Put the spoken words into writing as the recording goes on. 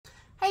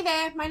Hey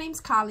there, my name's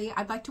Carly.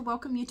 I'd like to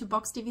welcome you to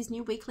Box Divvy's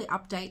new weekly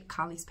update,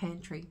 CarlyS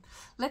Pantry.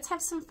 Let's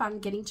have some fun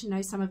getting to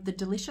know some of the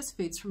delicious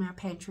foods from our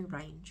pantry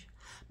range.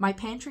 My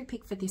pantry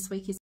pick for this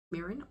week is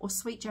Mirin, or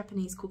sweet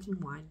Japanese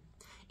cooking wine.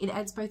 It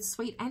adds both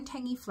sweet and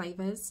tangy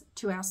flavours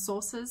to our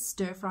sauces,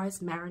 stir fries,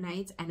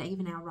 marinades and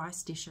even our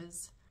rice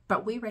dishes.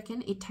 But we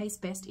reckon it tastes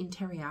best in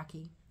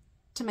teriyaki.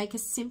 To make a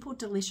simple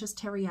delicious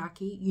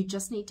teriyaki, you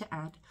just need to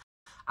add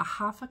a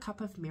half a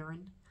cup of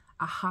mirin,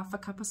 a half a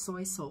cup of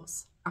soy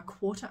sauce, a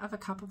quarter of a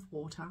cup of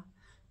water,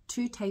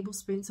 2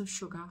 tablespoons of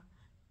sugar,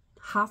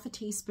 half a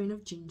teaspoon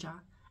of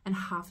ginger and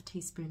half a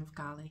teaspoon of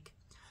garlic.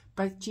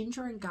 Both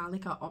ginger and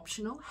garlic are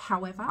optional,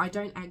 however, I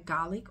don't add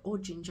garlic or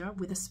ginger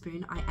with a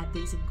spoon, I add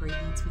these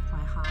ingredients with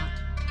my heart.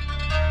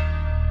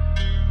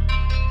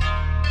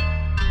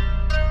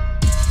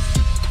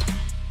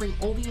 Bring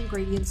all the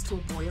ingredients to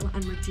a boil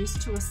and reduce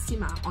to a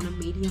simmer on a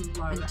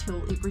medium-low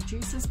until it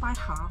reduces by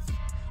half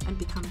and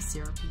becomes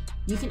syrupy.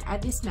 You can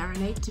add this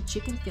marinade to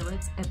chicken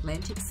fillets,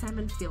 Atlantic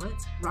salmon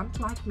fillets,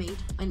 rump-like meat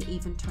and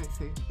even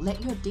tofu.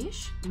 Let your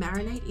dish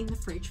marinate in the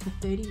fridge for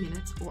 30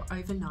 minutes or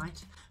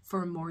overnight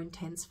for a more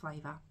intense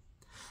flavour.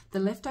 The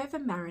leftover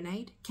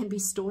marinade can be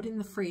stored in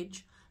the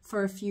fridge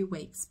for a few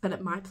weeks, but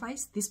at my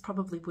place this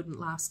probably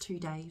wouldn't last 2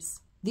 days.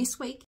 This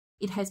week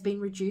it has been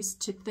reduced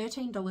to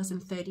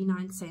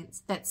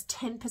 $13.39. That's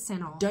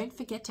 10% off. Don't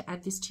forget to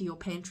add this to your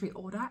pantry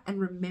order, and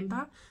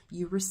remember,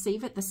 you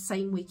receive it the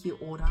same week you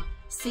order.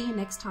 See you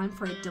next time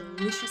for a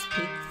delicious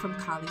pick from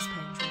CarlyS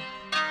Pantry.